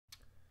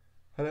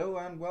Hello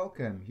and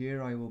welcome.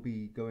 Here I will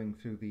be going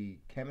through the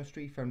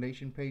chemistry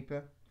foundation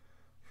paper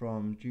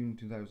from June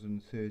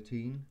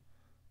 2013.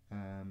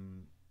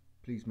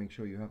 Please make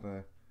sure you have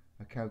a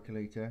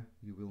calculator.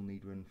 You will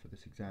need one for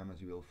this exam,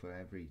 as you will for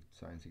every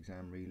science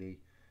exam really.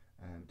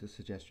 It does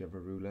suggest you have a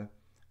ruler,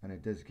 and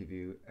it does give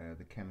you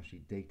the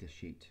chemistry data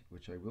sheet,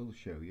 which I will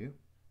show you.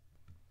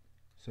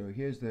 So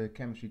here's the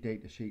chemistry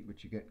data sheet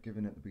which you get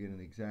given at the beginning of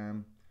the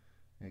exam.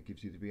 It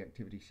gives you the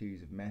reactivity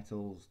series of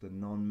metals. The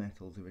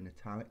non-metals are in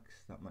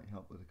italics. That might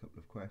help with a couple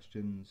of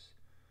questions.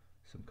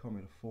 Some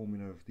common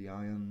formula of the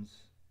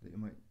ions that you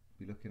might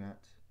be looking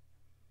at.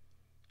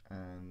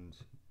 And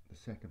the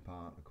second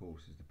part, of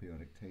course, is the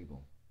periodic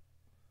table.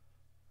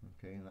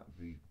 Okay, and that would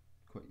be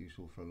quite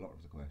useful for a lot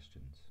of the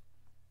questions.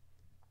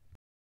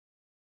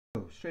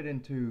 So straight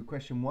into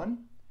question 1.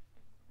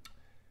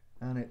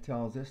 And it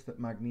tells us that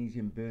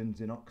magnesium burns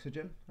in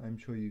oxygen. I'm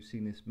sure you've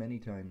seen this many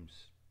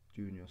times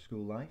during your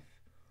school life.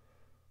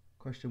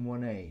 Question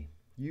 1a.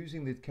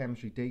 Using the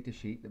chemistry data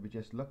sheet that we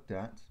just looked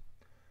at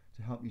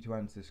to help you to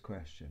answer this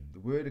question. The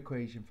word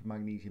equation for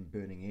magnesium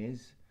burning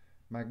is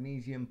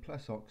magnesium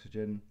plus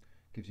oxygen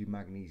gives you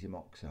magnesium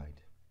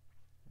oxide.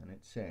 And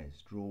it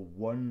says draw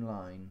one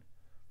line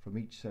from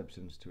each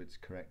substance to its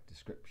correct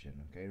description.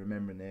 Okay,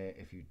 remembering there,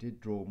 if you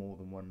did draw more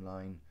than one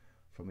line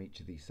from each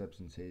of these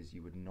substances,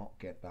 you would not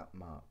get that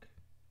mark.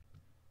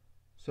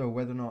 So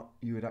whether or not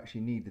you would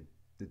actually need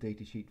the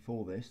data sheet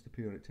for this, the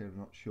periodic table, I'm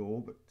not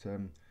sure, but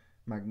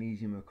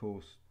magnesium, of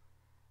course,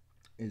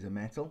 is a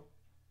metal.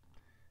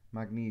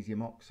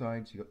 Magnesium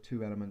oxide, so you've got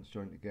two elements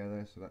joined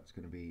together, so that's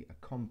going to be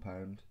a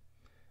compound,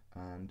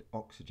 and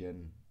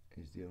oxygen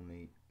is the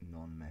only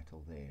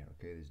non-metal there.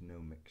 Okay, there's no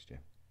mixture.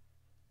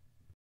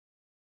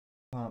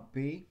 Part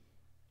B,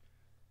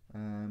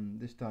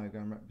 this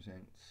diagram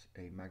represents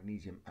a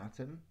magnesium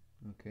atom.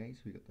 Okay,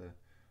 so we've got the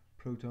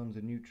protons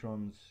and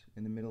neutrons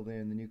in the middle there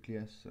in the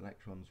nucleus,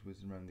 electrons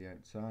whizzing around the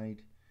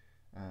outside,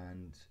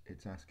 and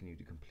it's asking you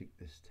to complete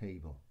this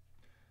table.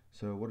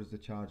 So what is the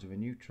charge of a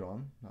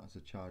neutron? That's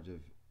a charge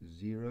of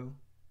 0.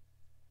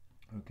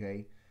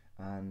 Okay,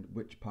 and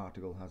which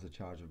particle has a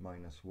charge of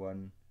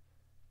 -1?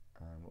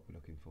 And what we're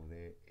looking for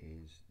there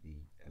is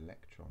the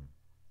electron.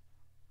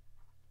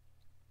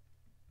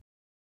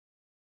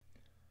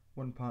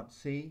 Part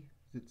C,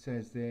 as it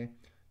says there,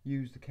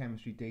 use the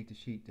chemistry data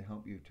sheet to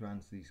help you to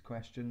answer these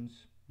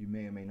questions. You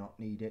may or may not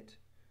need it.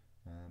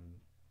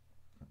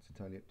 That's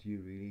entirely up to you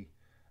really.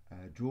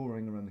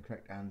 Drawing around the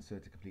correct answer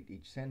to complete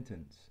each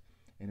sentence.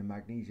 In a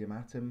magnesium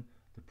atom,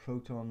 the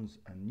protons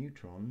and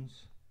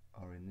neutrons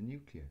are in the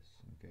nucleus.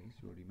 Okay, so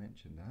we already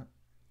mentioned that.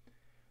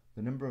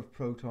 The number of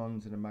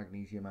protons in a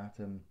magnesium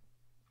atom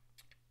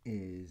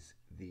is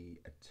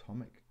the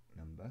atomic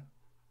number,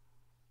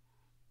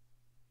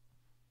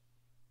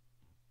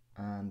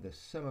 and the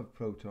sum of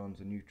protons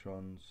and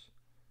neutrons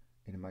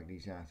in a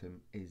magnesium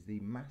atom is the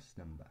mass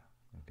number.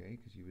 Okay,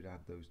 because you would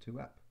add those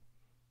two up.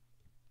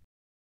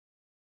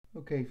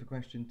 Okay, for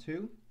question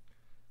 2,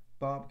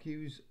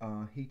 barbecues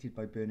are heated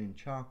by burning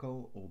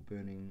charcoal or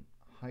burning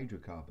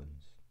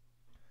hydrocarbons.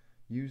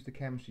 Use the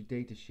chemistry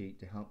data sheet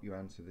to help you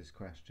answer this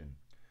question.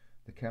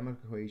 The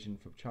chemical equation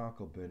for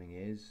charcoal burning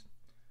is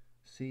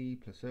C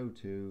plus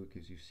O2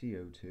 gives you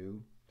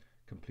CO2.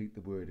 Complete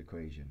the word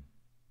equation.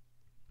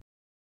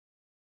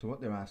 So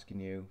what they're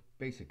asking you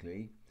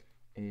basically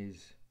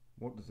is,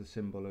 what does the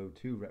symbol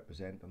O2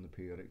 represent on the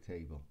periodic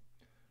table?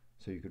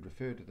 So you could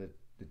refer to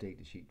the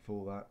data sheet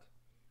for that.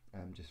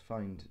 Just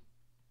find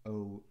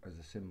O as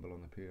a symbol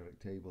on the periodic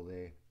table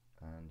there,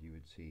 and you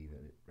would see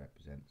that it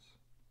represents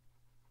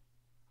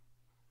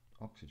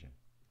oxygen.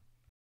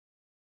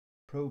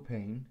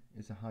 Propane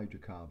is a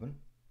hydrocarbon.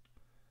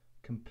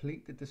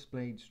 Complete the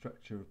displayed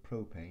structure of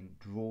propane.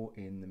 Draw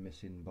in the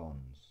missing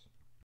bonds.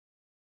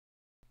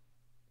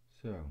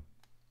 So,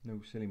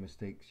 no silly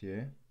mistakes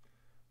here.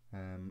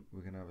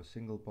 We're going to have a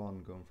single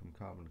bond going from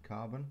carbon to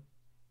carbon,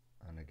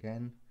 and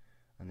again,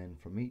 and then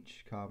from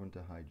each carbon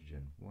to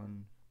hydrogen.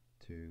 1,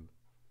 2,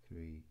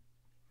 3,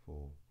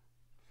 4,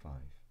 5.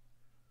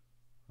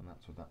 And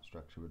that's what that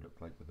structure would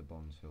look like with the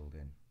bonds filled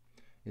in.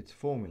 Its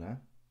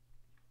formula,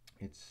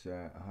 it's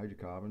a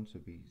hydrocarbon, so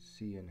it'd be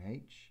C and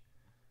H.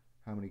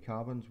 How many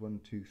carbons?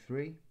 1, 2,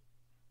 3.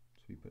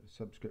 So we put a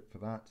subscript for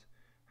that.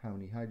 How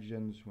many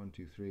hydrogens? 1,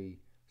 2, 3,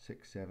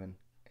 6, 7,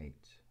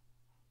 8.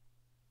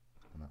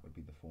 And that would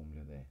be the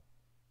formula there.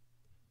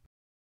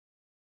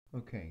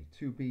 Okay,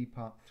 2b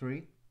part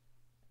 3.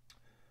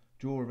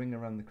 Draw a ring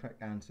around the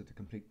correct answer to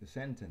complete the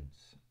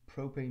sentence.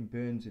 Propane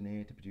burns in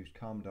air to produce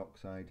carbon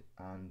dioxide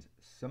and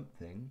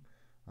something.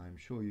 I'm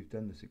sure you've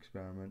done this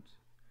experiment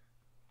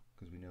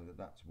because we know that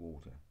that's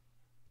water.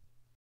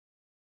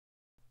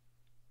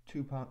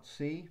 2 part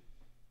C.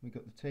 We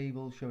got the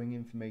table showing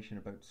information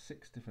about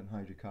 6 different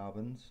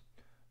hydrocarbons.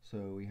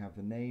 So we have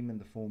the name and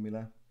the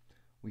formula.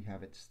 We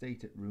have its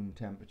state at room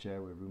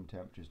temperature, where room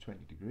temperature is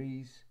 20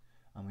 degrees,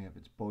 and we have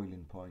its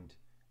boiling point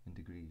in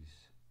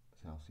degrees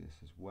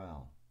Celsius as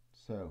well.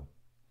 So,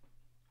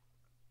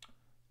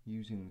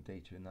 using the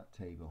data in that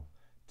table,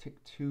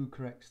 tick 2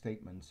 correct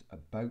statements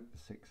about the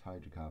 6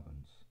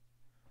 hydrocarbons.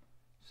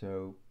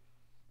 So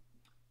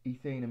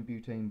ethane and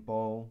butane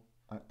boil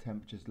at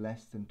temperatures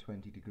less than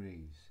 20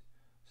 degrees.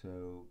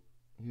 So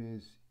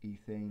here's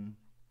ethane,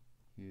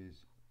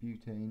 here's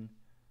butane,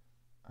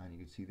 and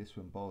you can see this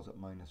one boils at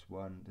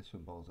 -1, this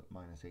one boils at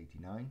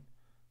 -89,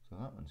 so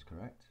that one's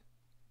correct.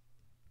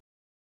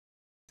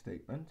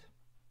 Statement: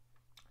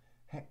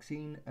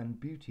 hexene and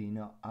butene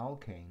are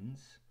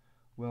alkanes.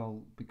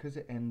 Well, because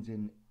it ends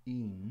in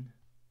 -ene,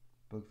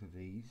 both of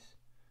these,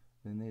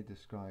 then they're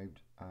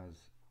described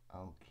as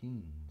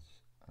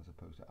alkenes as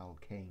opposed to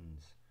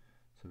alkanes.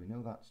 So we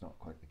know that's not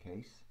quite the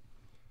case.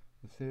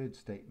 The third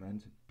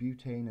statement: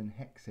 butane and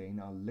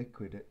hexane are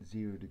liquid at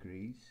 0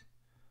 degrees.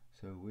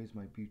 So where's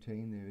my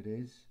butane? There it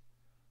is.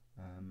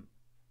 And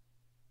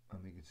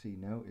we can see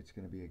now it's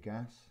going to be a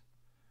gas.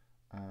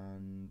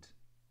 And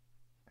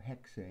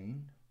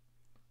hexane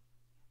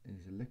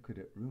is a liquid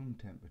at room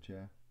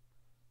temperature,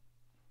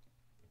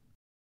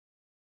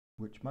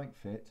 which might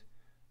fit,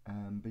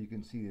 but you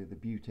can see that the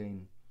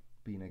butane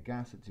being a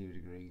gas at 0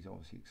 degrees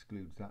obviously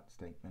excludes that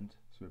statement.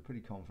 So we're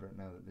pretty confident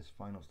now that this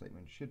final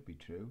statement should be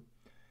true.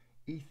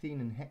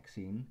 Ethene and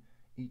hexene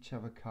each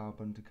have a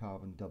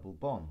carbon-to-carbon double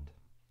bond.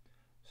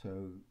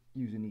 So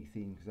using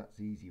ethene, because that's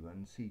the easy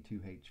one,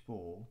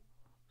 C2H4,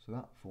 so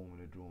that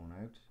formula drawn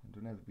out, and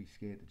don't ever be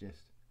scared to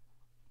just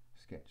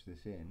sketch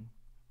this in.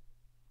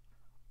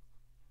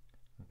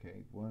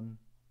 Okay, 1,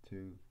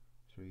 2,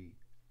 3,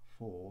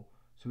 4.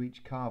 So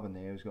each carbon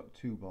there has got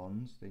 2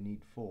 bonds, they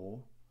need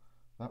 4.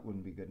 That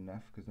wouldn't be good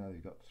enough because now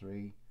they've got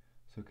 3.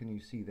 So can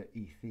you see that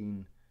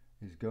ethene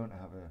is going to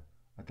have a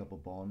double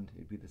bond?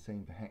 It'd be the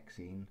same for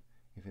hexene.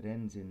 If it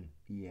ends in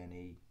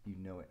ene, you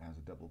know it has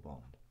a double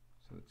bond.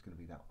 So it's going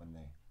to be that one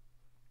there.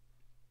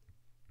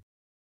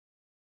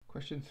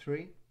 Question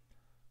 3.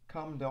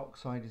 Carbon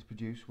dioxide is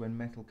produced when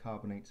metal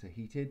carbonates are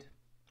heated.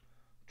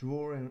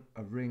 Draw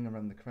a ring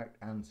around the correct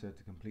answer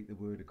to complete the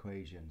word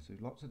equation. So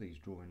lots of these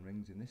drawing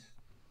rings in this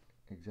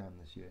exam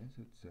this year,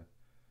 so it's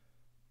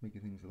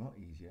making things a lot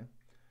easier.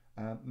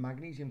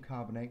 Magnesium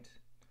carbonate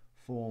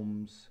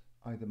forms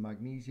either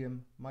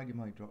magnesium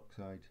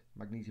hydroxide,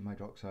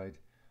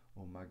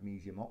 or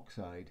magnesium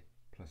oxide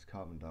plus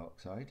carbon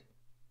dioxide.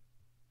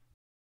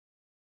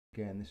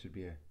 Again, this would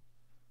be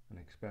an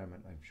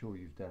experiment I'm sure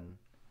you've done,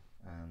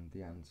 and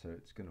the answer,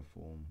 it's going to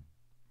form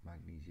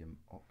magnesium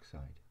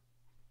oxide.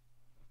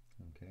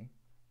 Okay.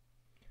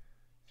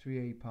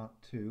 3A part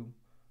 2.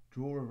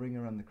 Draw a ring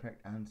around the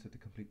correct answer to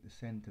complete the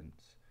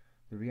sentence.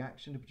 The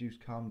reaction to produce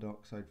carbon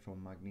dioxide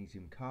from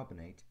magnesium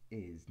carbonate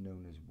is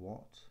known as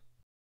what?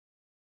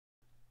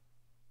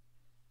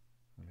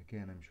 And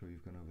again, I'm sure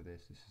you've gone over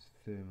this. This is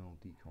thermal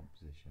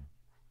decomposition.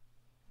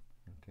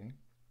 Okay.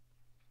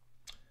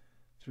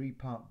 3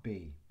 part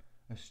B.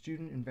 A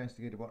student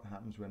investigated what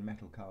happens when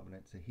metal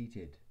carbonates are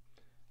heated.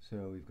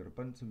 So we've got a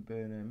Bunsen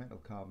burner, metal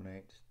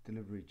carbonate,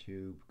 delivery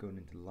tube going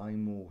into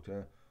lime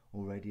water.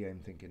 Already I'm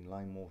thinking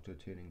lime water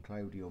turning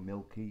cloudy or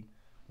milky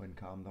when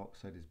carbon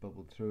dioxide is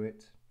bubbled through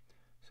it.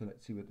 So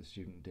let's see what the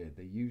student did.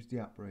 They used the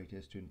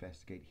apparatus to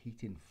investigate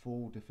heating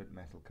 4 different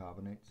metal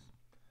carbonates.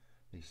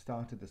 They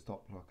started the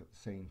stop clock at the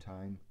same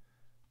time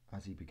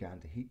as he began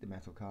to heat the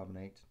metal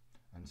carbonate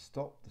and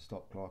stopped the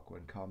stop clock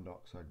when carbon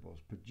dioxide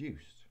was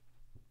produced.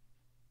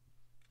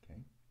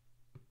 Okay.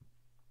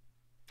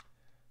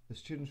 The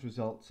student's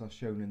results are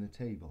shown in the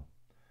table.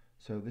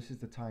 So this is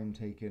the time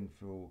taken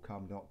for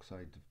carbon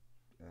dioxide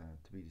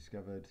to be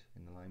discovered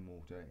in the lime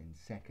water in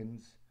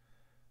seconds.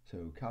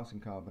 So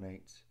calcium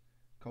carbonate,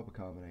 copper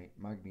carbonate,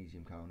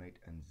 magnesium carbonate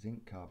and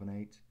zinc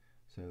carbonate.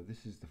 So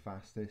this is the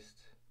fastest.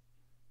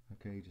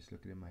 Okay, just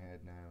looking in my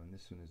head now, and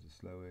this one is the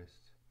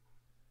slowest.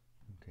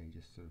 Okay,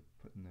 just sort of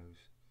putting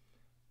those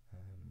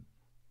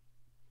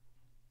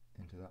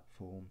into that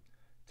form.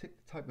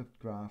 Tick the type of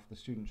graph the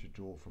student should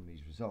draw from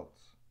these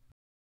results.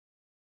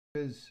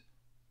 Because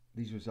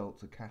these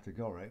results are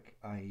categoric,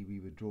 i.e. we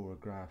would draw a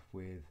graph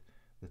with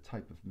the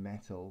type of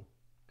metal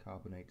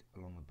carbonate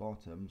along the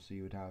bottom, so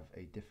you would have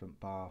a different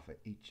bar for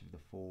each of the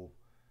 4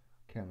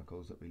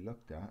 chemicals that we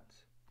looked at.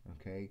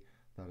 Okay,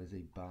 that is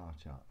a bar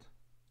chart.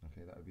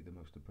 Okay, that would be the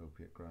most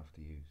appropriate graph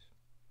to use.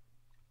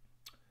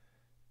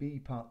 B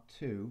part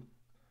 2.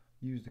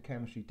 Use the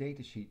chemistry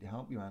data sheet to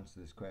help you answer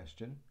this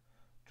question.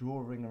 Draw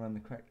a ring around the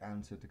correct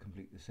answer to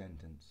complete the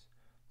sentence.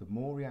 The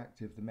more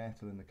reactive the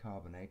metal in the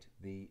carbonate,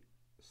 the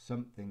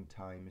something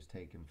time is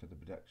taken for the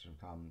production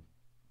of carbon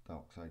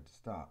dioxide to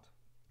start.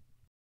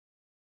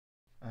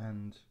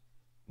 And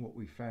what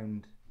we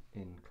found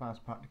in class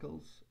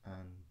practicals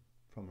and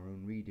from our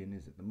own reading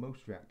is that the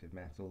most reactive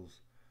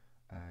metals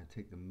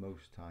take the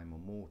most time or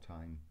more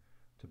time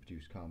to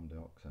produce carbon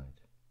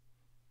dioxide.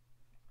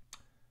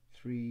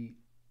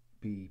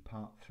 3B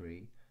part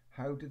 3.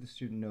 How did the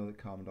student know that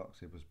carbon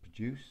dioxide was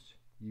produced?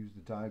 Use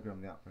the diagram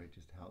of the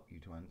apparatus to help you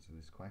to answer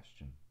this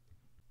question.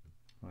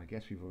 Well, I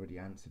guess we've already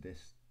answered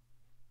this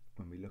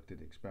when we looked at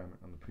the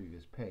experiment on the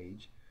previous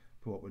page,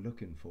 but what we're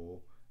looking for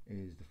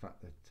is the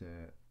fact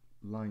that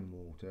lime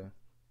water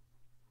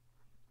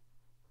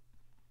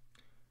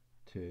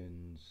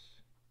turns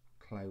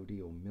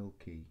cloudy or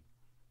milky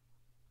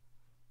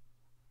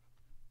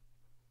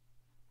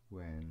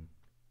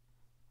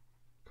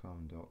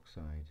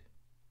dioxide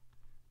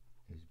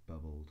is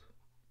bubbled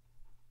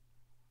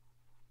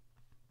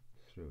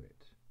through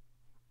it.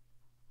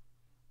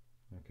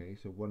 Okay,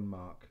 so 1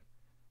 mark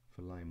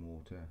for lime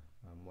water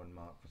and 1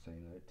 mark for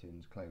saying that it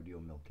turns cloudy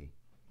or milky.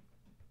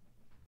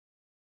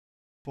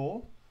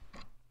 4.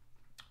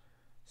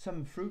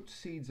 Some fruits,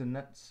 seeds and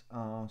nuts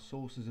are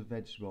sources of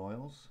vegetable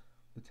oils.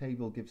 The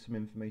table gives some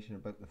information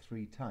about the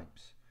 3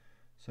 types.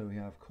 So we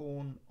have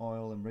corn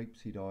oil and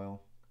rapeseed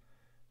oil,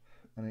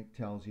 and it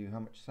tells you how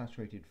much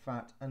saturated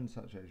fat,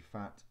 unsaturated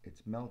fat,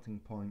 its melting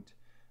point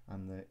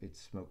and its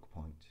smoke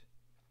point.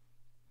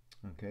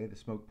 Okay, the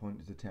smoke point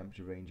is the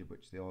temperature range at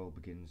which the oil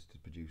begins to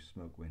produce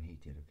smoke when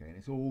heated. Okay, and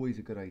it's always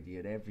a good idea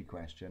at every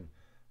question,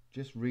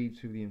 just read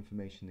through the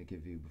information they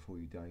give you before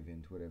you dive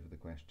into whatever the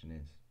question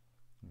is.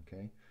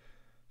 Okay,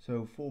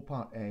 so for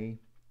part A,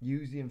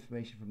 use the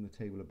information from the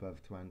table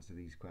above to answer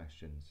these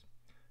questions.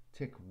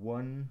 Tick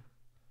 1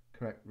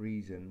 correct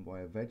reason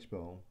why a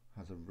vegetable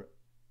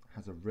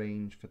has a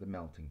range for the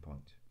melting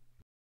point.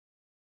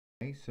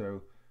 Okay,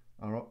 so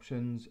our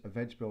options: a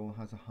vegetable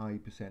has a high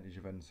percentage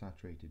of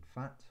unsaturated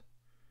fat.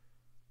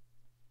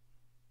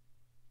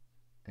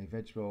 A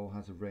vegetable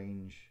has a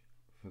range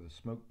for the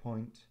smoke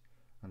point,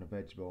 and a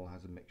vegetable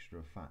has a mixture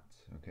of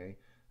fats. Okay,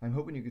 I'm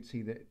hoping you could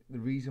see that the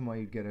reason why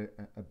you'd get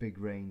a big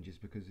range is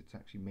because it's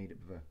actually made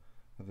up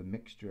of a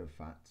mixture of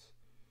fats.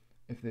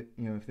 If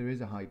there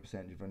is a high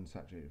percentage of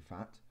unsaturated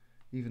fat,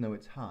 even though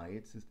it's high,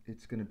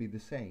 it's going to be the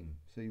same.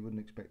 So you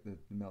wouldn't expect the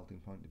melting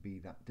point to be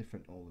that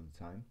different all of the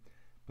time.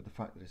 But the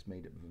fact that it's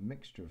made up of a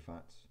mixture of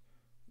fats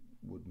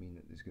would mean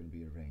that there's going to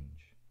be a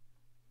range.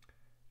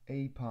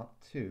 A part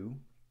 2.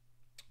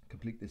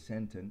 Complete this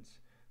sentence.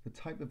 The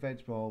type of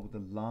vegetable oil with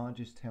the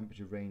largest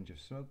temperature range of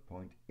smoke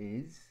point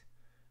is,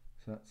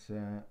 so that's,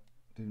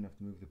 don't have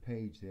to move the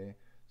page there,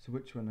 so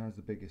which one has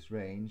the biggest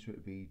range? So it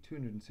would be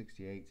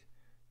 268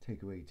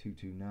 take away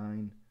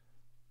 229,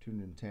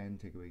 210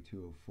 take away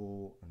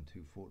 204, and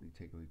 240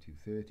 take away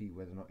 230.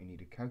 Whether or not you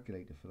need a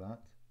calculator for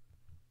that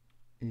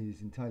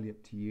is entirely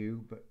up to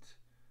you, but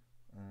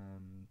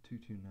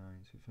 229,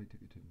 so if I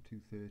took it to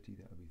 230,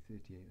 that would be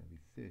 38, that would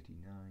be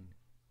 39.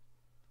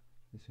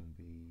 This one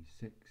would be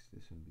 6,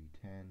 this one would be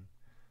 10,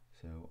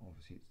 so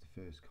obviously it's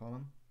the first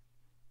column,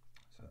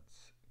 so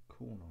that's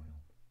corn oil.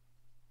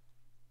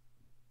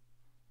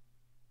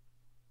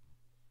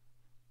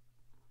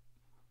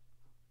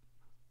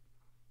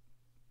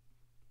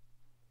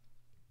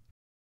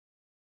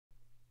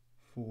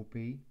 For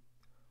B,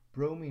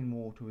 bromine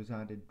water was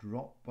added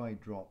drop by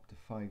drop to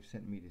 5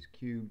 centimeters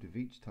cubed of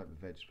each type of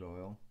vegetable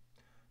oil.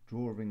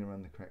 Draw a ring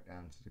around the correct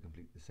answer to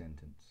complete the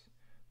sentence.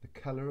 The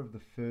colour of the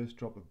first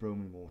drop of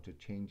bromine water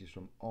changes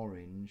from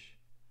orange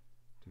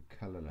to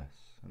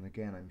colourless. And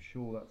again, I'm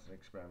sure that's an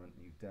experiment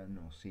you've done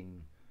or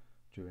seen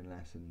during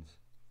lessons.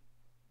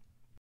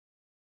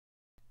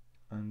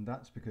 And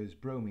that's because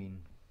bromine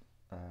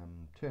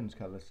turns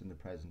colourless in the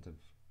presence of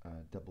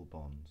double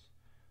bonds.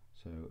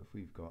 So if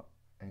we've got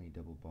any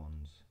double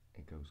bonds,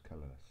 it goes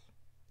colourless.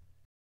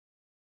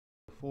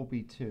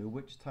 4B2,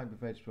 which type of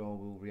vegetable oil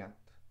will react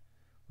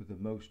with the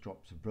most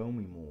drops of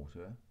bromine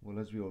water? Well,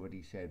 as we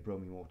already said,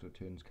 bromine water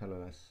turns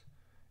colourless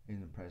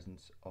in the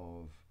presence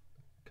of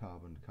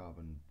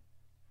carbon-carbon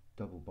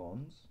double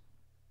bonds.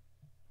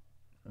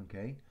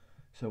 Okay,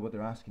 so what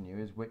they're asking you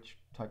is which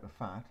type of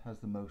fat has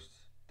the most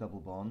double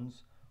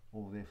bonds,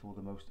 or therefore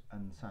the most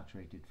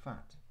unsaturated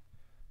fat.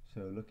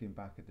 So looking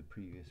back at the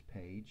previous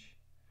page,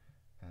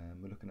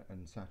 we're looking at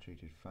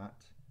unsaturated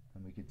fat,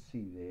 and we could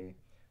see there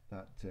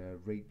that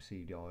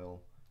rapeseed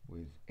oil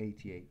with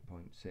 88.6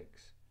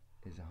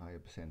 is a higher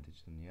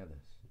percentage than the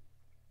others.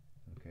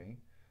 Okay,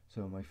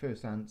 so my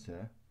first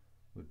answer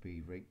would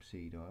be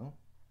rapeseed oil.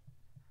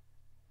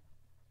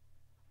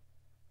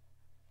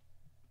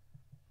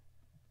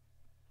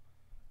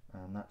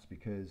 And that's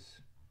because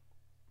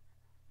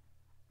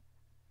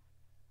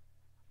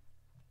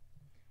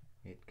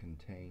it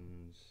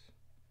contains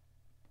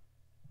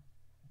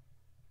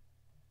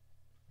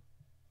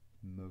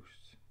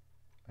most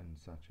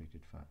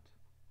unsaturated fat.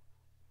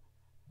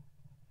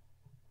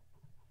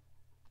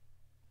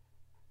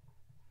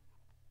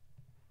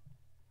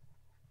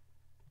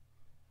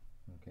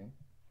 Okay.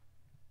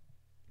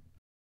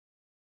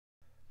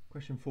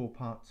 Question 4,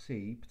 part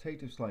C.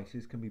 Potato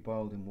slices can be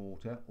boiled in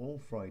water or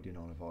fried in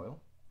olive oil.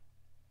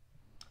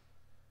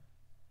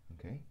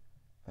 Okay,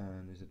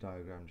 and there's a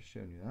diagram just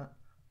showing you that.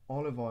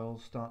 Olive oil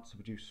starts to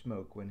produce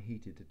smoke when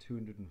heated to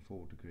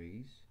 204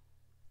 degrees.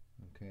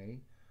 Okay,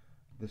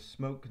 the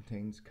smoke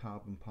contains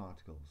carbon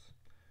particles.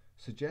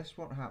 Suggest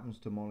what happens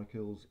to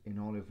molecules in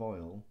olive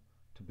oil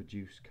to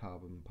produce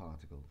carbon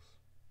particles.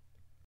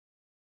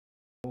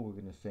 All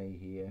we're going to say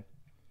here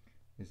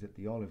is that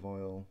the olive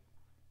oil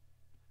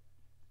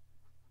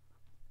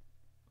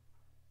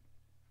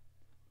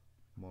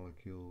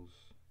molecules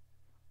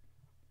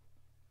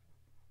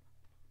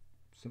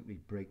simply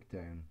break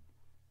down,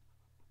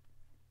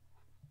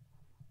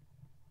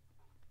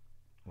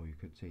 or you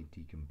could say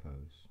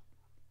decompose.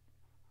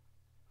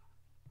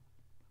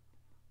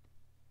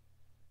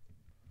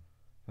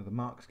 Now the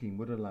mark scheme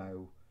would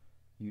allow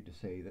you to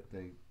say that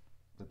they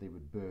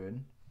would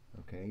burn,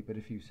 okay, but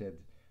if you said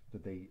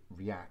that they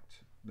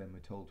react, then we're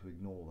told to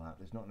ignore that.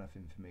 There's not enough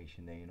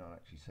information there. You're not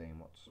actually saying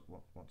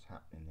what's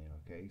happening there,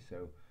 okay?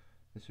 So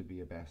this would be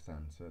your best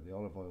answer. The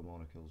olive oil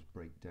molecules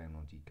break down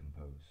or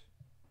decompose.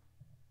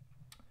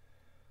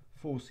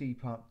 4C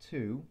part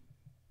 2.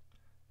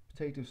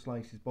 Potato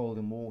slices boiled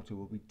in water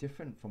will be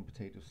different from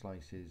potato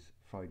slices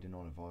fried in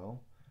olive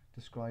oil.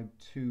 Describe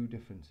 2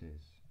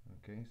 differences.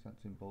 Okay, so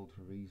that's in bold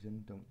for a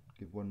reason. Don't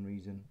give one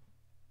reason.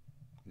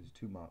 There's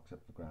 2 marks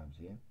up for grabs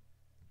here.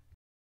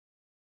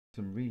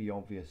 Some really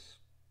obvious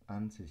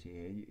answers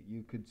here.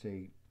 You could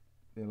say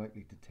they're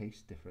likely to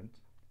taste different.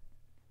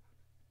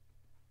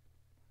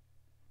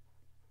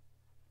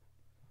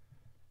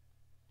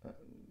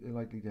 They're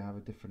likely to have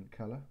a different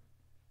colour.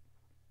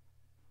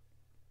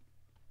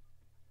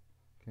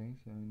 Okay,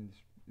 so I mean,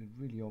 there's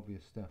really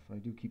obvious stuff. And I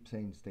do keep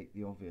saying state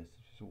the obvious.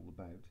 That's what it's all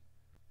about.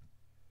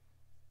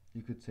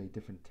 You could say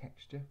different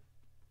texture.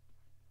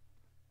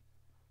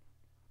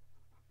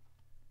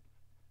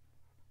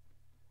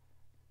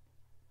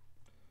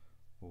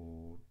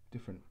 Or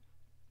different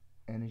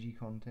energy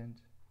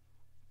content.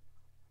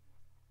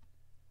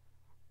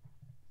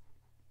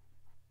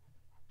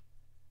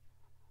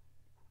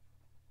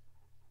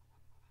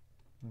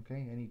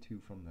 Okay, any 2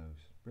 from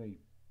those. Very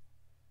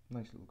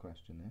nice little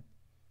question there.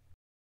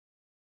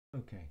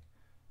 Okay,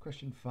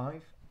 question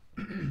 5.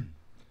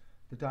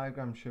 The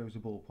diagram shows a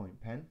ballpoint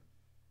pen.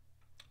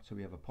 So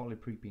we have a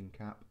polyprepene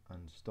cap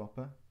and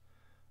stopper,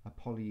 a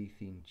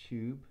polyethylene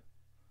tube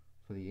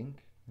for the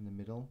ink in the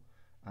middle,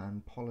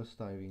 and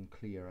polystyrene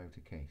clear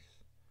outer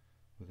case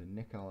with a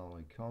nickel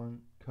alloy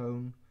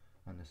cone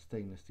and a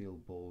stainless steel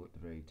ball at the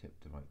very tip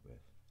to write with.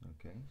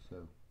 Okay,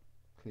 so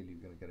clearly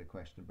we're going to get a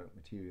question about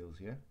materials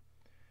here.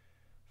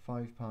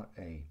 5 part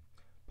A.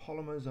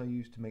 Polymers are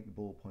used to make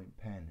the ballpoint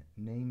pen.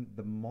 Name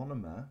the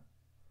monomer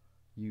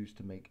used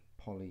to make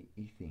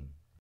polyethylene.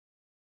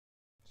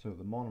 So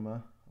the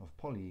monomer of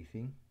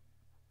polyethylene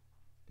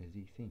is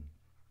ethene.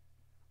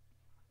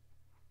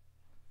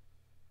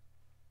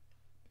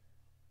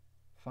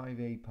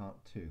 5A part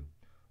 2.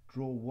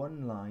 Draw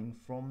one line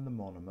from the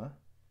monomer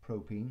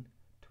propene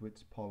to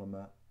its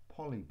polymer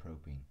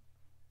polypropene.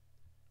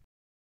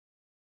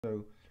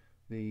 So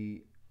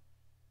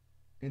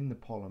in the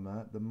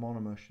polymer, the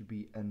monomer should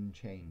be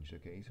unchanged,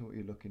 okay? So what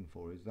you're looking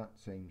for is that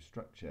same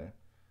structure,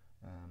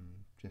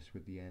 just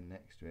with the N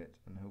next to it,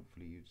 and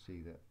hopefully you'd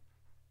see that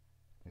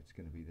it's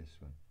going to be this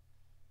one,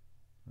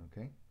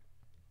 okay?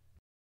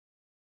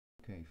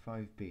 Okay,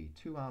 5B.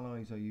 2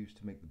 alloys are used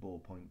to make the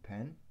ballpoint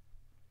pen.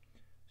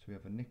 So we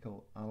have a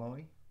nickel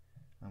alloy,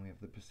 and we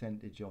have the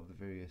percentage of the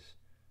various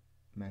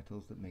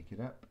metals that make it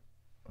up,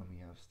 and we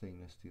have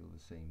stainless steel the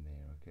same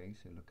there, okay?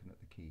 So looking at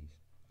the keys.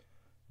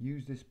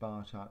 Use this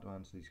bar chart to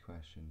answer these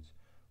questions.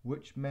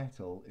 Which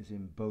metal is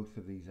in both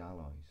of these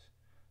alloys?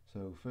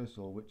 So first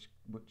of all,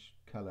 which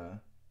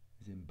colour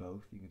is in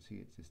both? You can see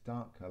it's this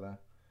dark colour,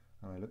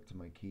 and I looked at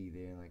my key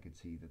there and I could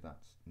see that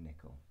that's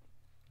nickel.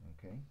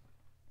 Okay,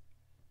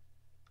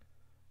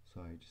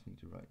 so I just need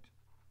to write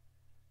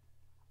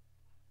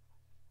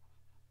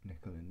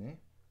nickel in there.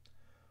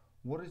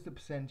 What is the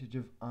percentage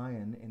of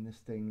iron in the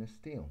stainless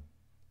steel?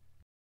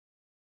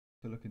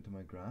 To look into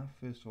my graph,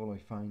 first of all I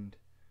find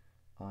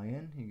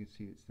iron. You can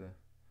see it's the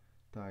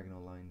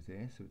diagonal lines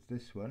there, so it's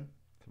this one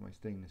for my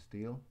stainless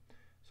steel.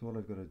 So what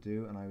I've got to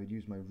do, and I would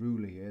use my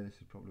ruler here, this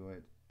is probably why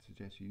I'd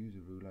suggest you use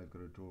a ruler. I've got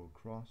to draw a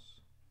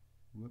cross.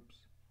 Whoops,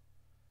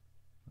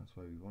 that's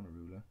why we want a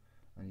ruler,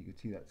 and you can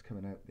see that's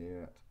coming out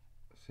there at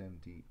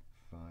 75%.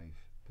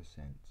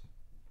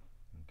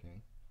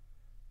 Okay,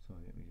 so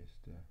let me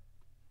just do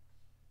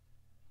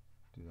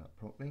that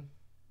properly.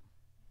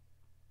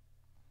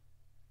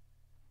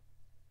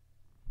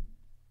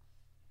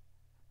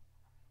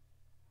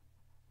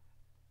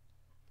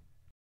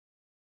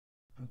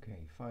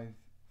 Okay,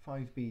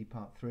 5B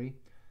part 3.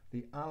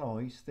 The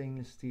alloy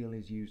stainless steel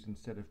is used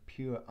instead of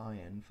pure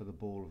iron for the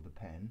ball of the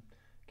pen.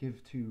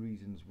 Give 2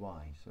 reasons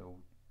why. So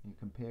you're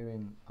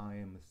comparing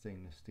iron with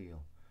stainless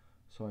steel.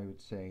 So I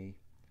would say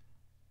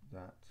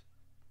that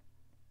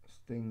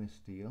stainless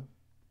steel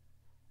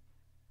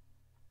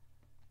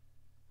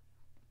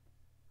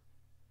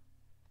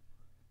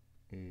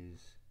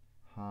is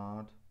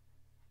hard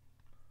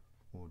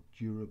or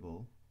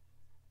durable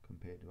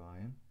compared to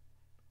iron.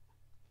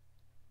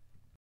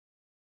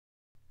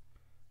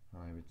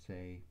 I would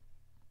say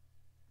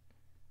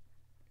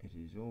it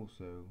is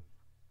also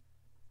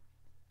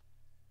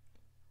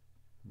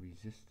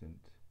resistant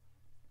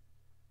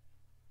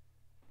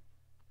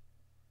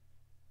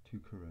to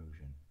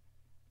corrosion.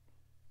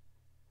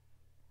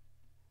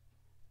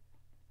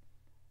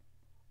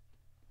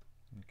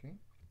 Okay.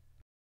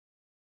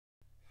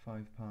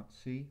 5 part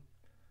C.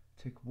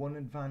 Tick one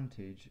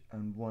advantage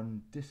and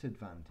one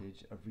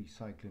disadvantage of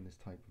recycling this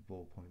type of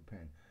ballpoint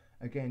pen.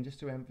 Again, just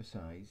to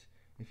emphasize,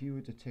 if you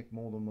were to tick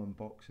more than one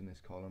box in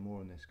this column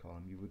or in this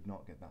column, you would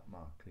not get that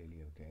mark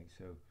clearly, okay?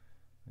 So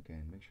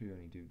again, make sure you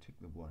only do tick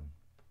the one.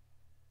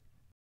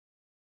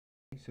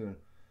 So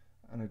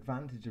an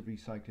advantage of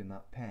recycling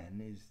that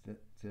pen is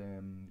that,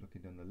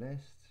 looking down the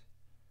list,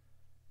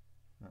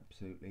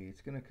 absolutely,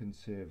 it's going to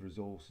conserve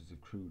resources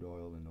of crude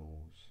oil and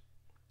ores.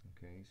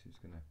 Okay, so it's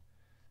going to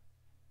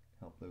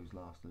help those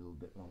last a little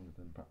bit longer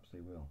than perhaps they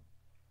will.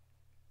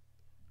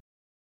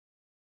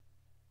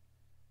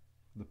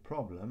 The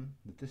problem,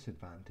 the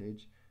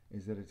disadvantage,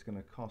 is that it's going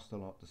to cost a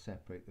lot to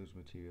separate those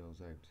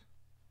materials out.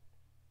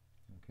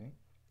 Okay.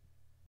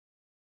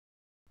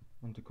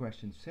 On to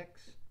question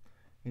 6.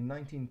 In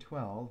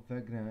 1912,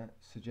 Wegener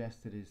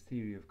suggested his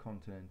theory of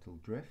continental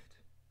drift.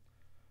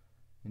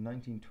 In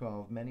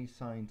 1912, many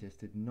scientists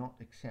did not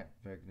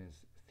accept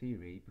Wegener's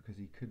theory because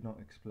he could not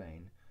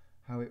explain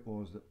how it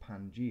was that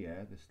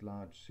Pangaea, this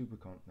large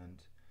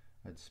supercontinent,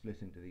 had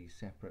split into these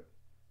separate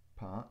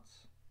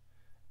parts,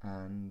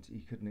 and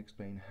he couldn't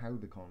explain how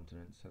the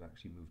continents had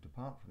actually moved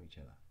apart from each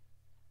other.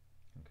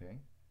 Okay.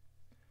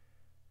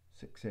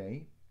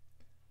 6a.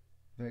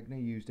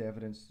 Wegener used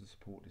evidence to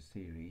support his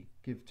theory.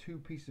 Give 2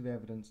 pieces of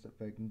evidence that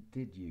Wegener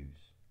did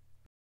use.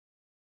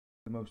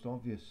 The most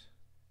obvious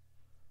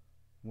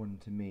one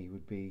to me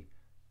would be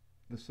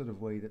the sort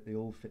of way that they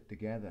all fit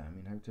together. I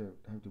mean, how to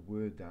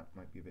word that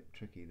might be a bit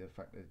tricky. The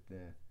fact that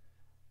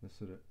the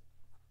sort of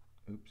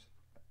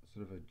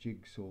a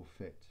jigsaw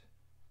fit,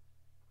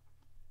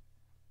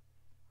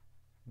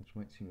 which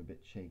might seem a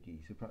bit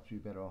shaky. So perhaps we're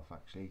better off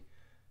actually,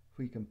 if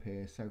we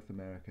compare South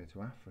America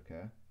to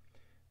Africa,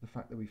 the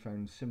fact that we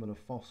found similar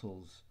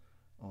fossils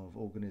of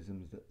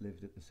organisms that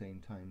lived at the same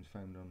time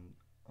found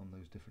on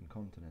those different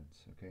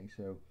continents. Okay,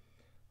 so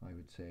I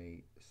would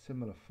say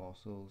similar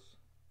fossils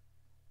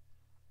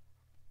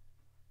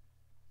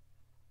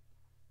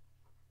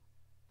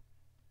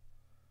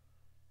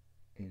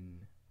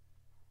in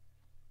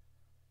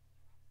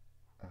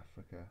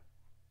Africa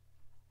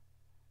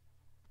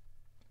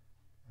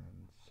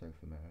and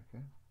South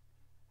America.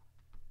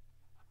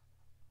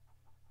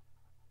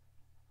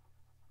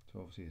 So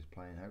obviously it's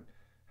playing out,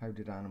 how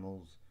did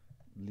animals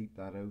leap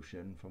that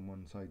ocean from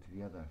one side to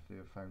the other if they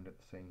were found at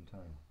the same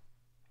time?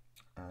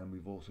 And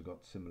we've also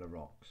got similar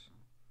rocks.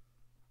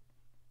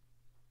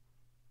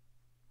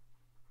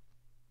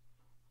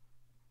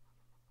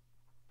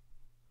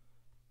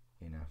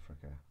 In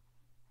Africa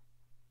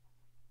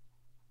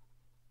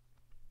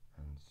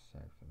and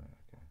South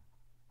America.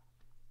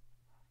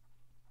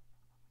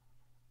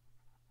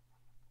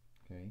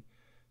 Okay,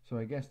 so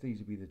I guess these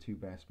would be the 2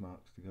 best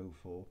marks to go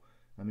for.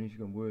 I mean, if you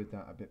can word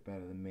that a bit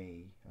better than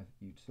me,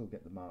 you'd still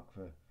get the mark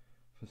for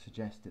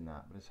suggesting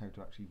that, but it's how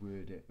to actually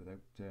word it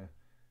without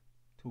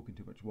talking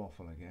too much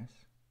waffle, I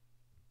guess.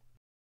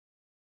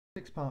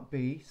 6 part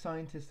B,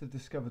 scientists have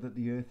discovered that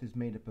the Earth is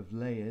made up of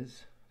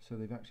layers, so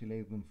they've actually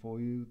labelled them for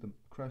you: the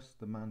crust,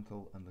 the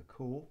mantle and the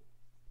core.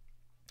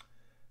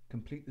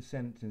 Complete the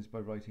sentence by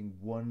writing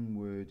 1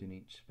 word in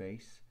each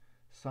space.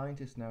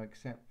 Scientists now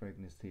accept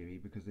Wegener's theory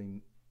because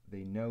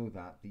they know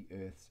that the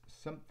Earth's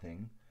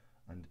something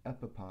and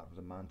upper part of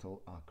the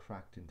mantle are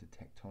cracked into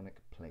tectonic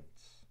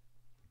plates.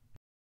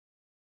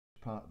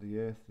 Part of the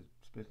Earth is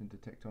split into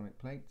tectonic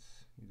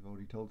plates. He's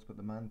already told us about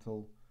the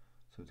mantle,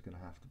 so it's going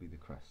to have to be the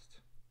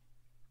crust.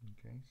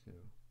 Okay, so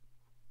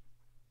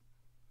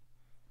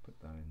put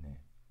that in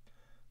there.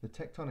 The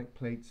tectonic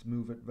plates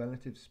move at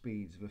relative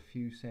speeds of a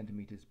few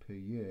centimeters per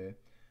year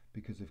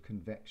because of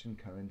convection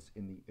currents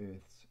in the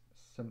Earth's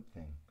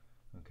something.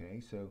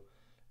 Okay, so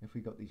if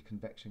we got these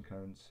convection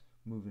currents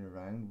moving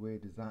around, where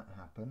does that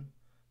happen?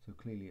 So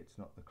clearly it's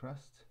not the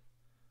crust,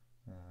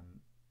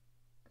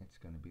 it's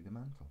going to be the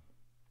mantle.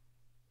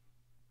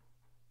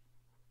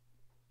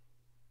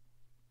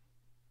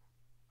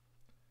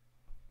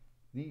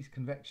 These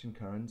convection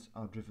currents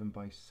are driven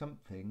by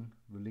something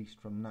released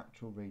from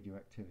natural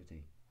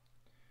radioactivity.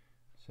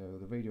 So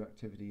the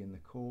radioactivity in the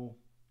core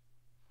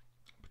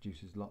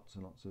produces lots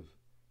and lots of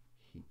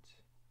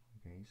heat.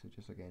 Okay, so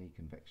just like any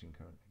convection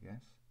current, I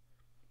guess.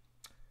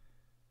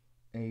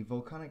 A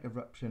volcanic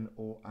eruption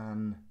or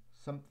an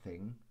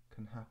something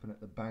can happen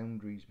at the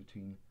boundaries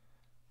between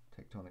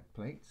tectonic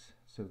plates.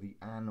 So the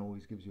an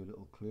always gives you a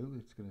little clue.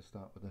 It's going to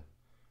start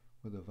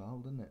with a vowel,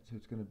 doesn't it? So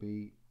it's going to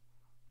be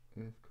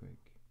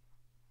earthquake.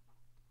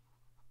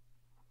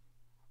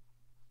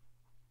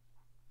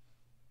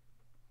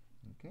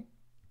 Okay.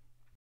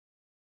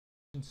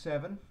 Question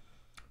 7.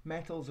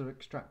 Metals are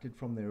extracted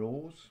from their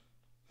ores.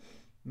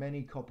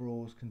 Many copper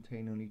ores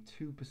contain only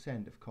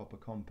 2% of copper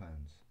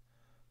compounds.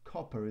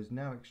 Copper is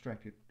now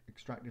extracted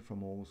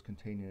from ores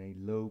containing a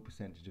low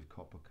percentage of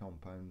copper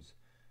compounds.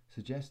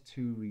 Suggest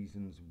 2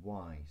 reasons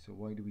why. So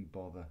why do we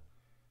bother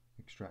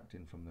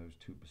extracting from those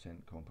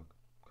 2% copper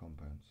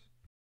compounds?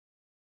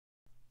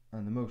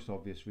 And the most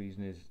obvious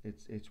reason is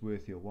it's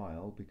worth your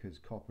while because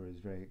copper is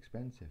very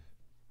expensive.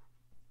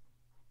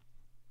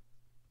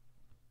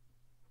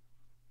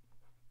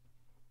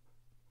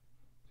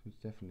 So it's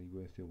definitely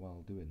worth your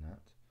while doing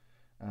that.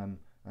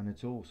 And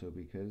it's also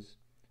because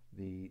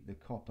the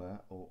copper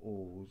or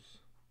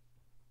ores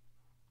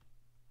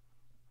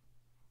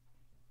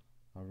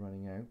are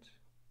running out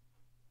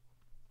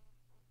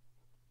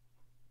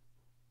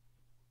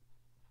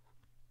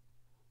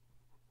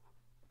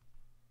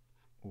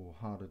or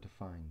harder to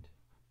find?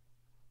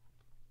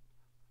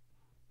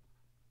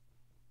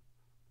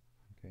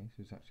 Okay,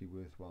 so it's actually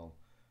worthwhile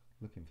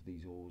looking for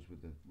these ores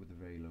with the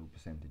very low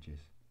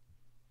percentages.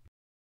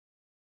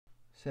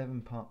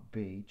 7 part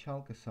B,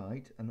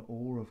 chalcocite, an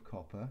ore of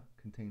copper,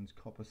 contains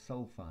copper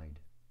sulfide.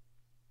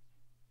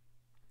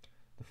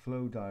 The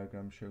flow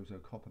diagram shows how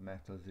copper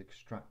metal is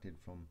extracted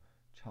from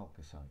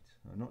chalcocite.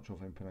 I'm not sure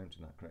if I'm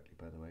pronouncing that correctly,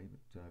 by the way,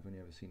 but I've only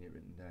ever seen it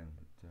written down,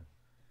 but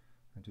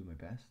I'll do my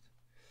best.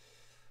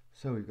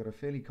 So we've got a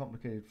fairly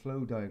complicated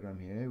flow diagram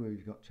here where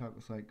we've got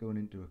chalcocite going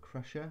into a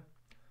crusher,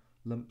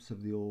 lumps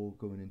of the ore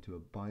going into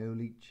a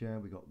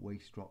bioleacher, we've got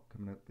waste rock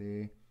coming out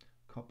there,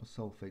 copper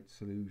sulfate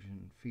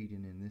solution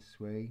feeding in this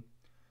way,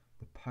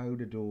 the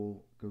powdered ore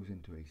goes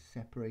into a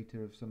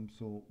separator of some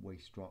sort,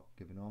 waste rock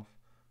given off,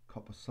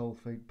 copper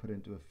sulfate put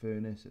into a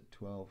furnace at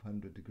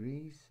 1200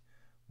 degrees,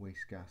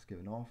 waste gas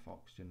given off,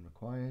 oxygen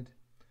required,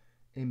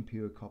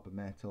 impure copper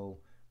metal,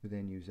 we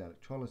then use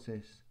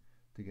electrolysis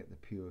to get the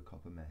pure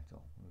copper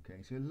metal.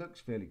 Okay, so it looks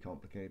fairly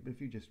complicated, but if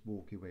you just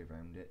walk your way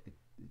around it,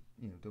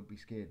 you know, don't be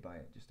scared by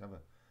it. Just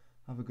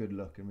have a good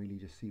look and really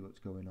just see what's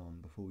going on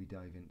before we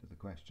dive into the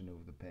question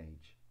over the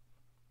page.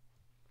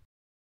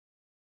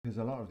 Because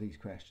a lot of these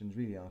questions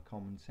really are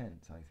common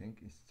sense, I think.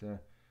 It's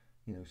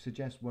you know,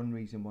 suggest one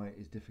reason why it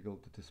is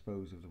difficult to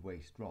dispose of the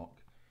waste rock,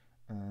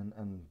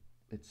 and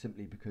it's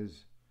simply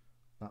because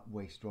that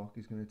waste rock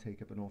is going to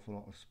take up an awful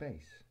lot of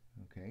space.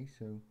 Okay,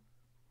 so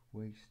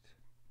waste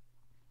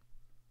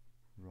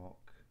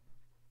rock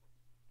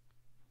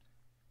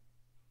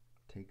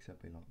takes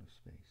up a lot of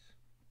space.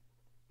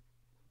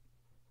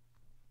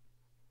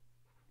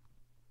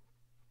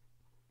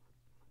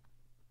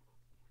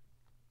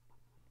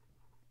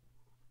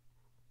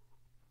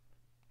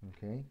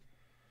 Okay,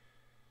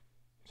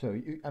 so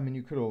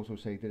you could also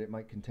say that it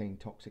might contain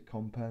toxic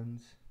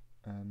compounds,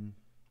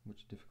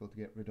 which are difficult to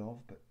get rid of,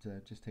 but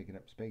just taking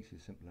up space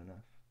is simple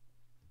enough.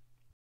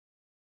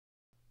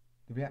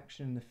 The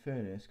reaction in the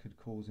furnace could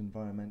cause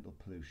environmental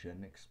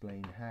pollution.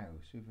 Explain how.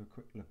 So if we have a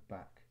quick look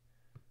back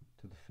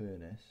to the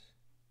furnace,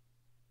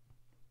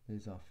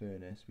 there's our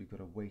furnace. We've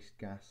got a waste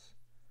gas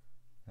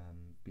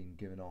being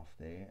given off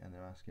there, and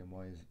they're asking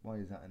why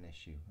is that an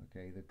issue?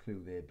 Okay, the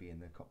clue there being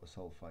the copper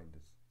sulfide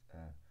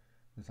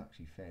that's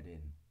actually fed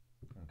in.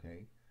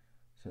 Okay,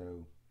 so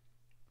what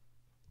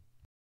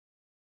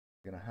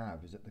we're going to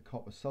have is that the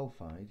copper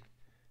sulfide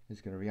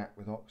is going to react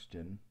with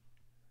oxygen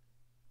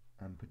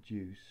and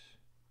produce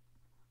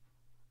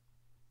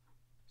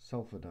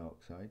sulfur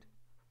dioxide,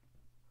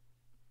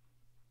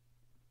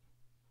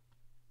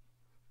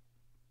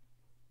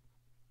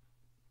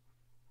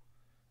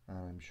 and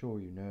I'm sure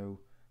you know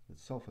that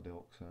sulfur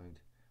dioxide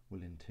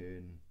will in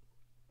turn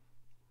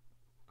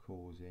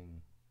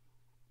causing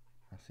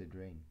acid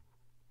rain.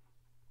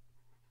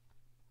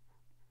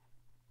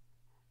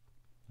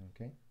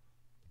 Okay.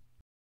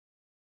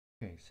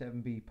 Okay,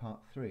 7b part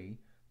 3.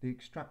 The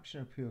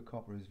extraction of pure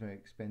copper is very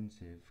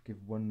expensive. Give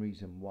one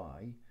reason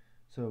why.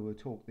 So we'll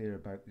talk there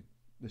about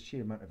the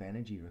sheer amount of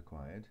energy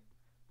required.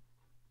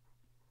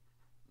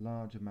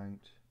 Large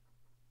amount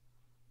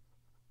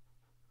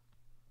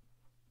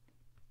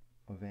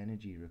of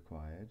energy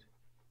required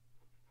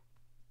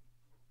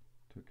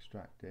to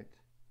extract it.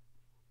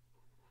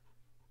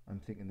 I'm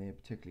thinking there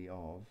particularly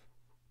of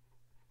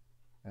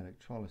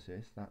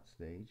electrolysis, that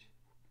stage,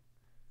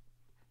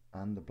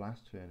 and the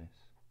blast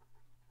furnace,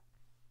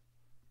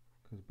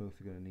 because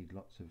both are going to need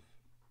lots of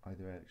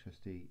either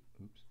electricity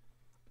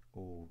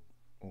or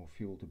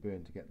fuel to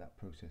burn to get that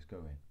process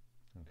going.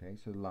 Okay,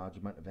 so a large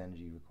amount of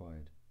energy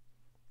required.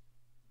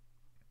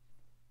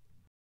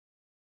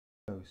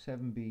 So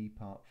 7b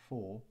part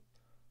 4,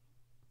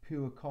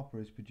 pure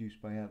copper is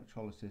produced by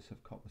electrolysis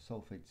of copper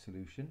sulfate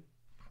solution.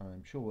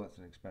 I'm sure that's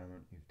an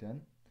experiment you've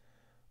done.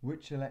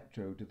 Which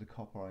electrode do the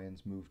copper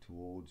ions move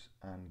towards,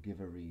 and give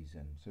a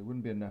reason? So it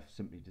wouldn't be enough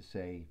simply to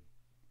say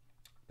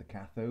the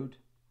cathode.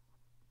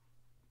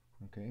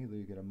 Okay, there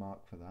you get a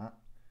mark for that.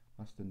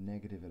 That's the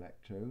negative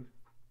electrode.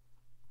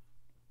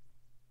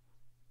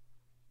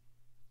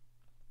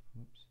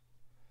 Oops.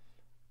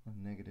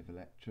 A negative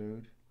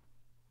electrode.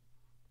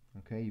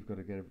 Okay, you've got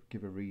to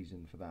give a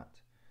reason for that.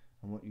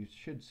 And what you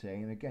should say,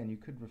 and again you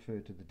could refer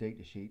to the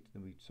data sheet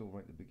that we saw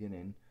right at the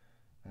beginning,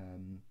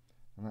 and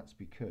that's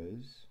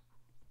because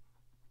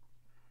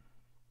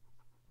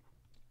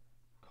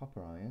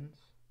copper ions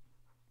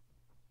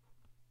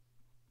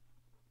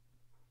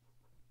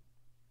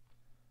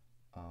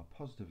are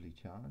positively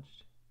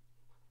charged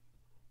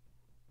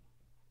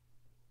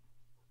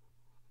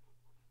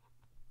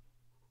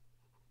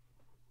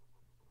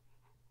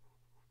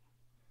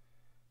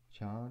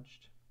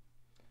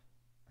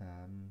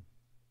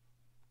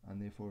and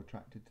therefore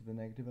attracted to the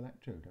negative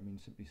electrode. I mean,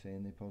 simply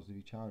saying they're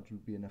positively charged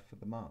would be enough for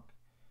the mark.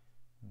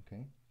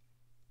 Okay.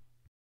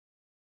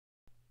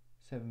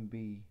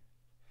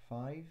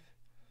 7b5.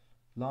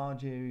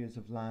 Large areas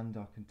of land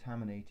are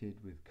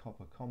contaminated with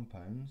copper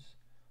compounds.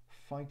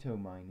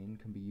 Phytomining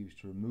can be used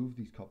to remove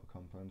these copper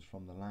compounds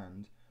from the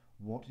land.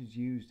 What is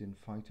used in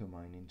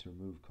phytomining to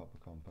remove copper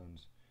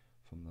compounds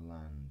from the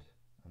land?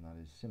 And that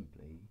is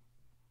simply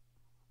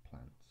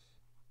plants,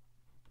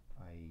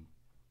 i.e.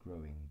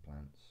 growing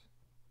plants,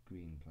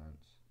 green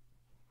plants.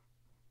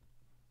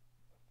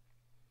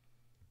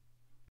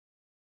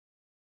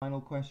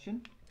 Final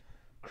question.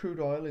 Crude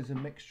oil is a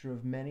mixture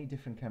of many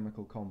different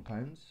chemical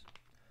compounds.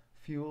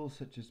 Fuels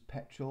such as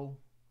petrol,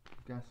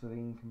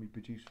 gasoline can be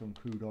produced from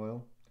crude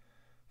oil.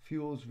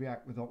 Fuels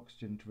react with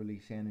oxygen to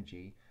release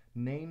energy.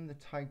 Name the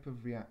type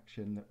of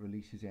reaction that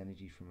releases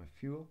energy from a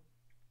fuel.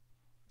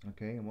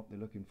 Okay, and what they're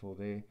looking for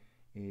there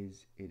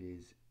is it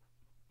is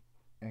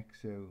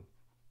exothermic.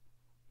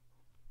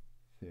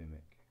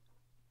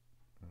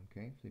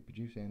 Okay, so they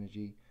produce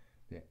energy,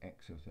 they're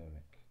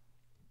exothermic.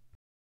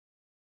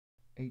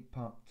 8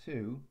 part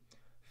 2.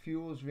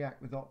 Fuels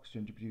react with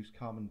oxygen to produce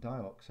carbon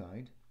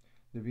dioxide.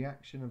 The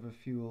reaction of a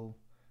fuel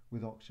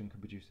with oxygen can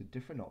produce a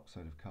different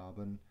oxide of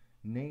carbon.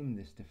 Name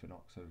this different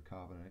oxide of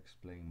carbon and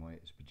explain why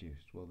it is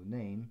produced. Well, the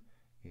name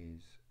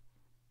is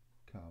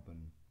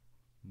carbon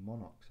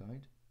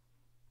monoxide.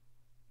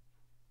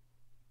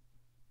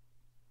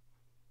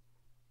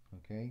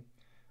 Okay,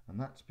 and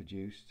that's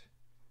produced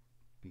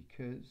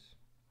because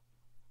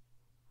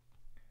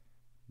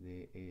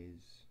there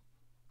is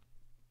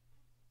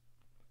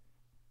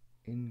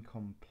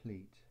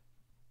incomplete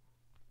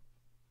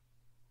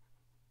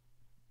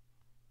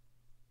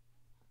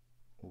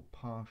or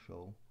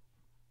partial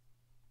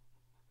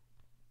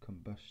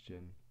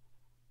combustion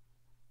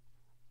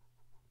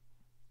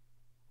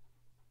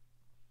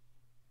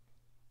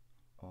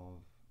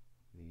of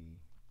the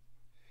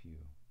fuel.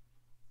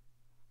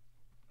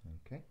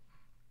 Okay.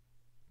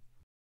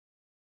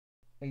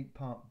 8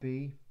 part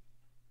B.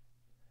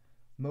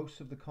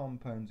 Most of the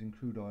compounds in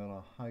crude oil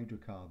are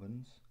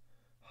hydrocarbons.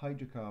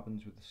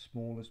 Hydrocarbons with the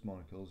smallest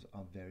molecules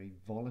are very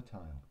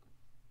volatile.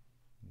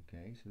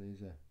 Okay, so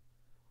there's a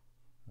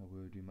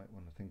word you might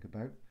want to think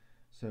about.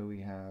 So we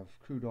have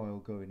crude oil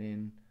going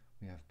in,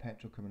 we have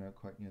petrol coming out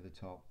quite near the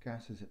top,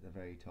 gases at the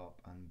very top,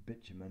 and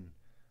bitumen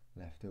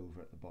left over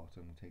at the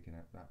bottom, taken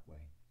out that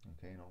way.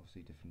 Okay, and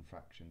obviously different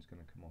fractions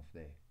going to come off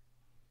there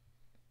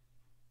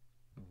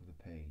over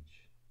the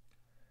page.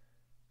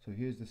 So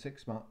here's the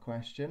 6-mark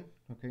question.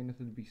 Okay,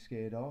 nothing to be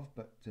scared of,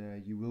 but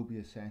you will be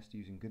assessed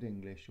using good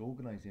English,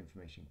 organise the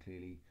information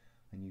clearly,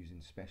 and using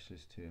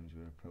specialist terms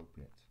where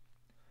appropriate.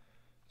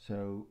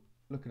 So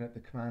looking at the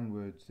command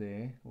words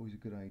there, always a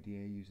good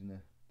idea using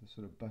the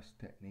sort of bus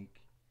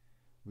technique.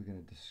 We're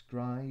going to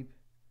describe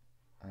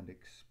and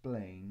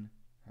explain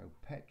how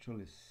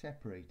petrol is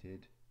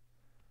separated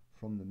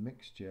from the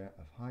mixture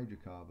of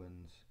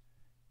hydrocarbons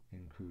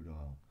in crude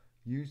oil.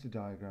 Use the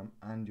diagram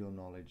and your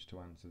knowledge to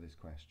answer this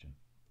question.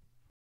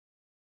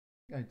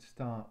 I'd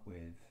start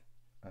with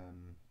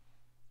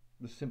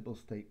the simple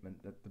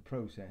statement that the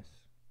process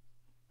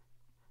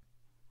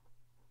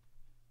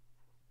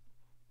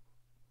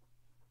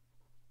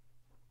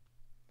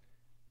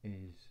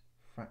is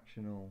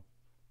fractional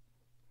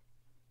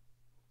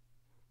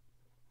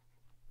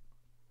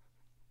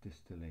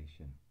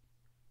distillation.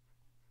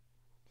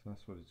 So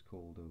that's what it's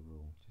called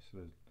overall. Just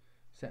sort of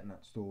setting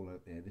that stall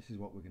out there. This is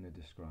what we're going to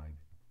describe.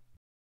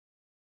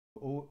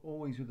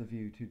 Always with a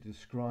view to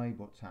describe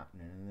what's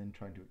happening and then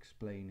trying to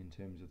explain in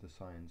terms of the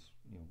science,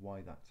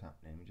 why that's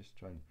happening. We just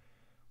try and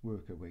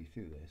work our way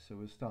through this. So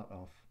we'll start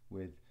off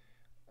with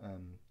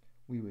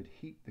we would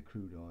heat the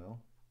crude oil.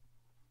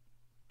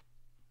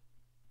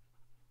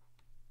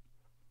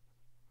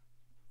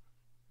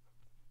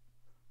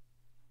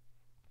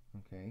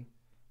 Okay,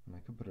 and I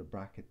could put a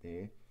bracket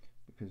there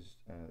because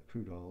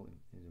crude oil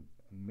is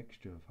a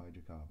mixture of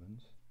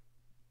hydrocarbons.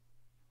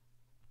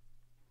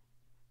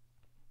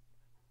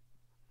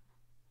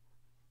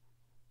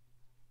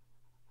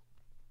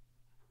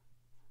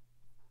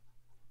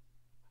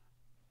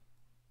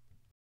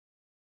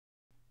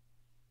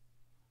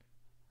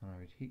 And I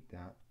would heat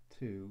that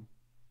to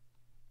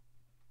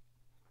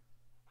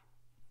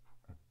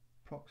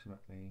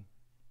approximately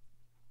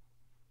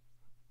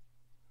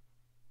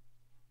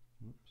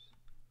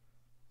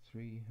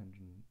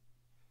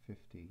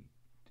 350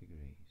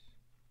 degrees.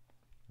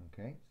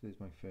 Okay, so there's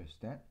my first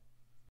step.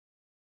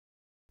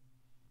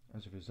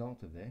 As a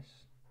result of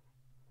this,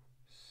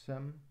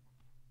 some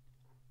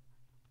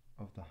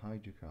of the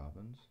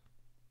hydrocarbons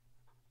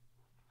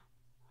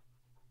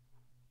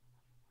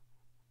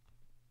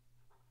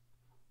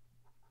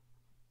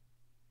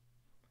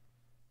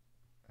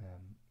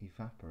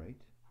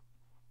evaporate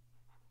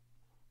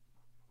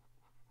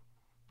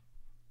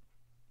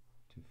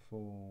to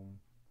form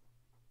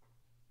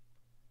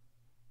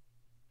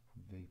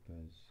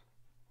vapors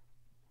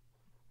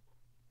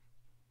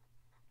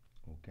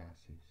or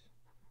gases.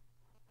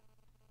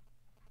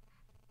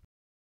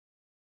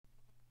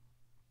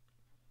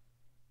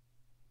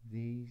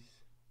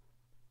 These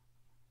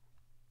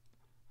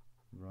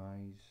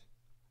rise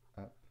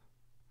up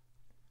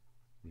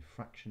the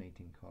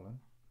fractionating column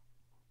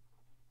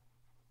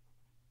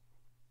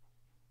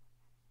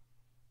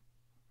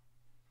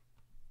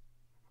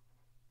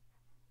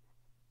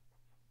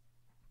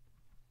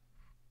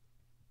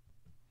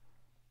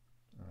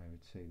and I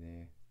would say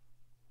they're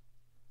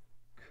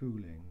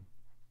cooling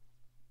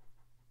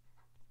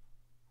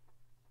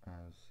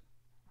as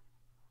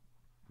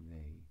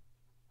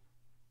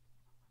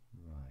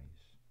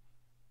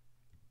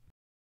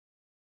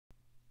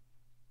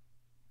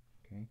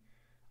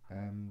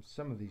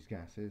some of these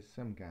gases,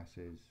 some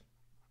gases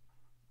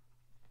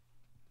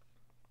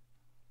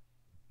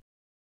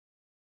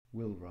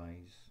will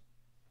rise,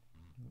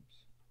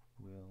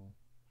 will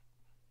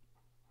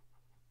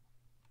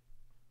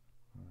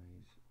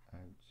rise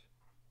out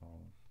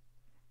of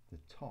the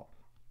top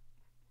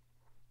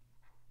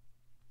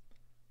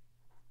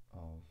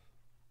of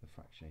the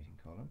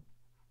fractionating column.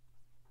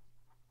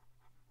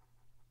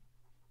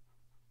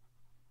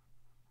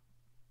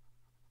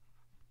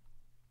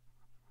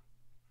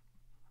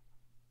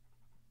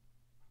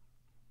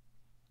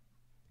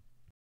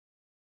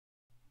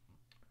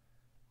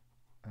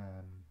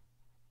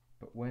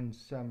 But when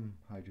some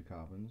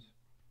hydrocarbons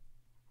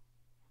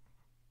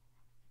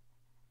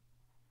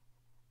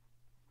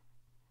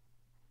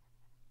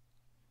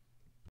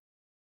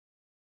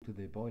to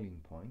their boiling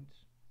point,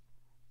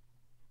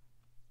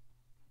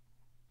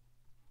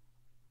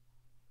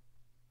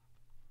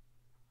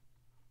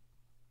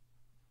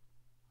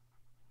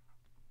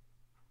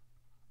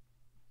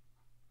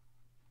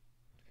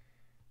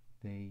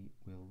 they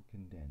will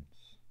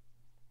condense.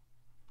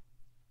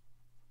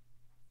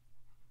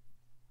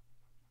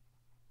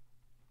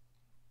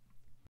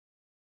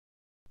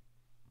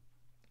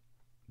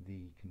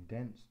 The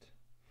condensed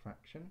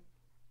fraction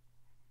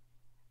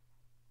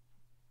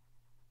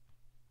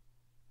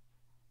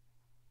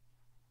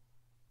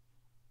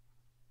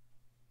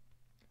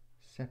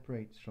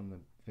separates from the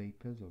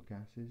vapors or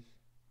gases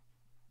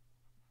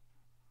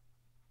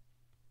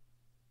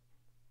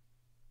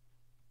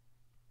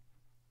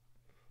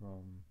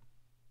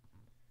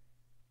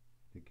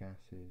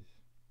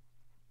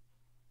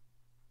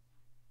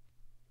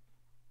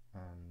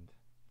and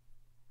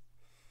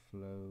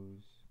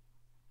flows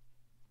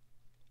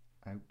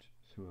out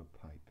through a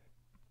pipe.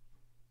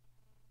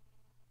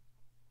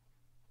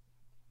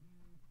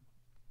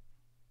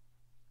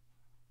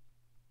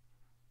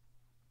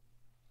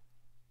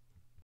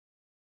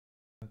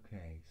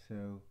 Okay,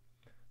 so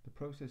the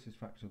process is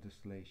fractional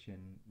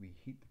distillation. We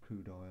heat the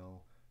crude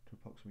oil to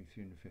approximately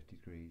 350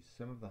 degrees.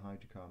 Some of the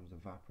hydrocarbons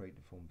evaporate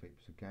to form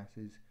vapors or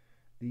gases.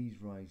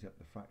 These rise up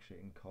the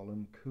fractionating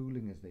column,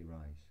 cooling as they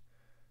rise.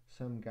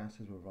 Some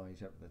gases will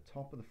rise up at the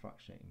top of the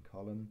fractionating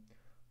column.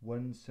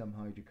 Once some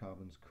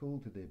hydrocarbons cool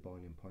to their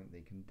boiling point,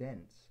 they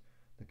condense.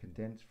 The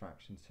condensed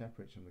fraction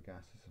separates from the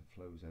gases and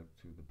flows out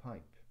through the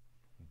pipe.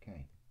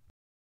 Okay.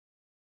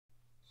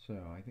 So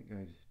I think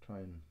I'd try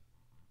and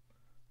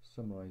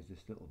summarize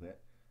this a little bit.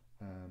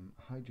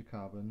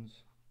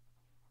 Hydrocarbons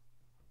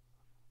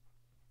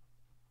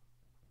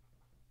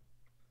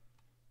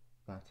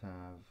that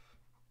have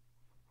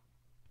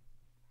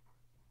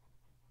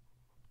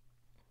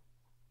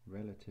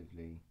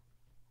relatively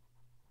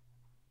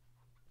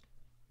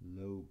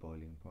low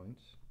boiling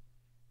points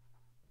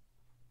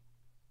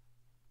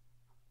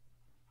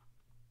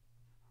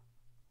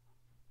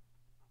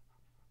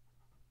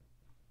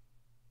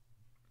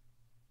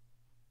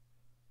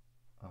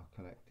are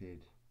collected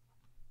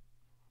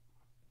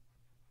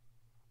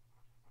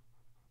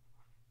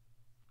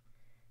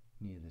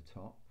near the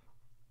top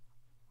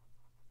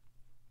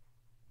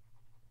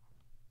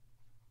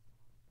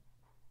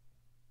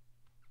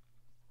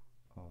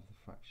of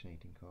the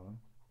fractionating column.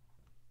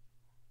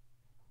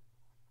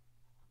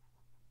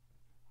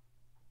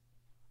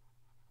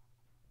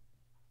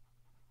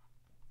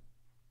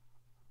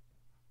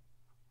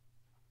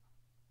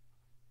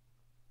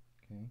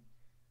 Okay.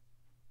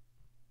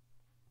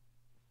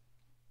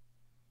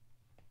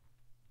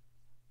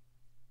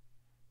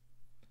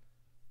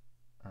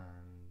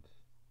 And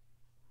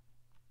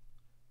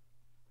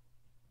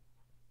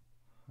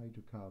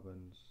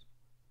hydrocarbons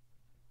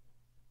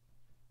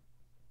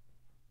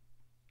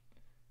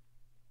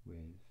with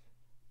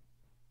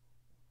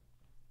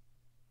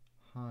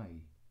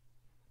high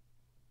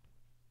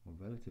or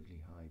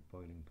relatively high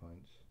boiling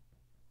points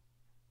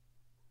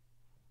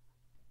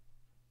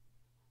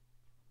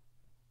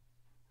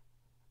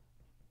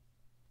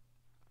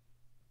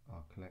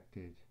are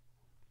collected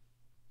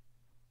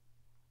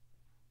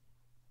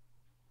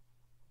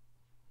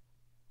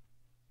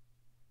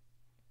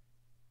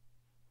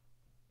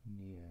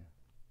near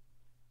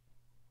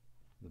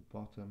the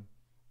bottom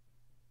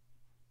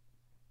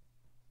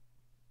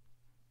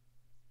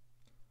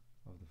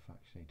of the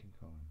fractionating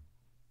column.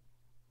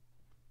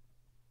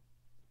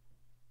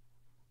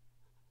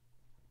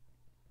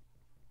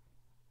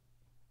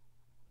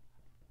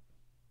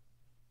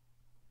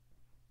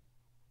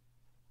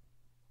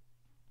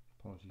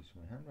 Apologies for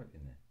my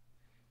handwriting there.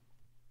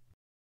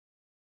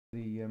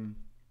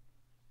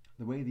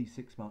 The way these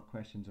 6-mark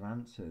questions are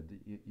answered,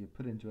 you're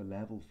put into a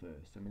level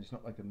first. I mean, it's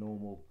not like a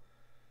normal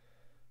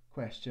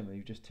question where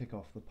you just tick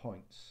off the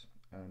points.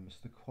 It's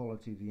the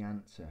quality of the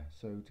answer.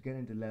 So to get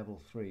into level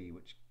 3,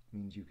 which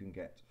means you can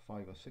get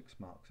 5 or 6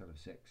 marks out of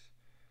 6,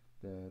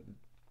 the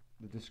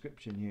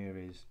description here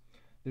is: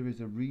 there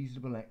is a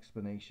reasonable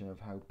explanation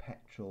of how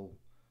petrol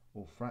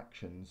or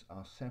fractions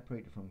are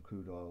separated from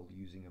crude oil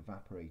using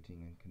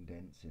evaporating and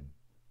condensing.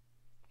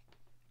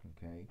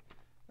 Okay.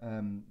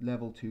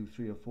 Level 2,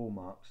 3 or 4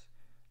 marks.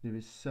 There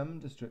is some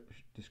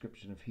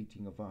description of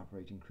heating or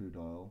evaporating crude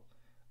oil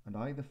and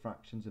either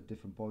fractions of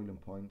different boiling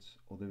points,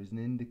 or there is an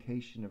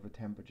indication of a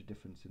temperature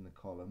difference in the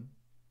column.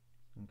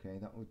 Okay,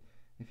 that would,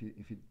 if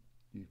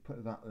you put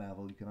at that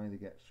level, you can either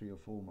get 3 or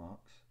 4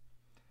 marks.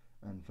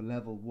 And for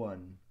level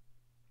 1,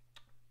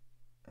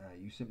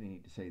 you simply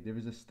need to say there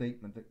is a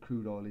statement that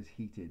crude oil is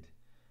heated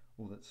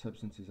or that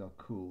substances are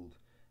cooled.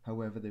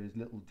 However, there is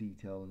little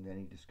detail and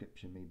any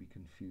description may be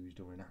confused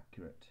or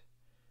inaccurate.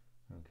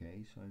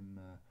 Okay, so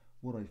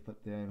what I've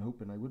put there, I'm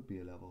hoping I would be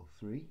a level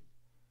 3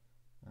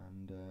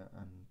 and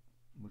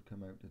would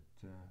come out at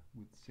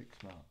with 6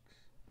 marks.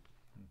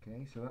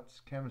 Okay, so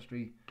that's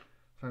chemistry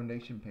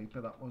foundation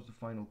paper. That was the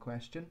final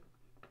question.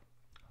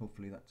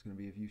 Hopefully that's going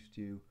to be of use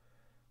to you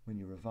when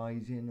you're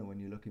revising or when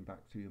you're looking back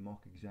through your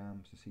mock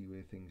exams to see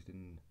where things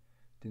didn't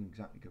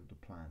exactly go to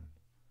plan.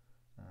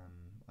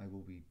 I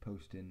will be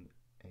posting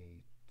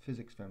a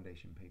physics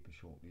foundation paper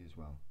shortly as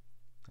well.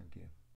 Thank you.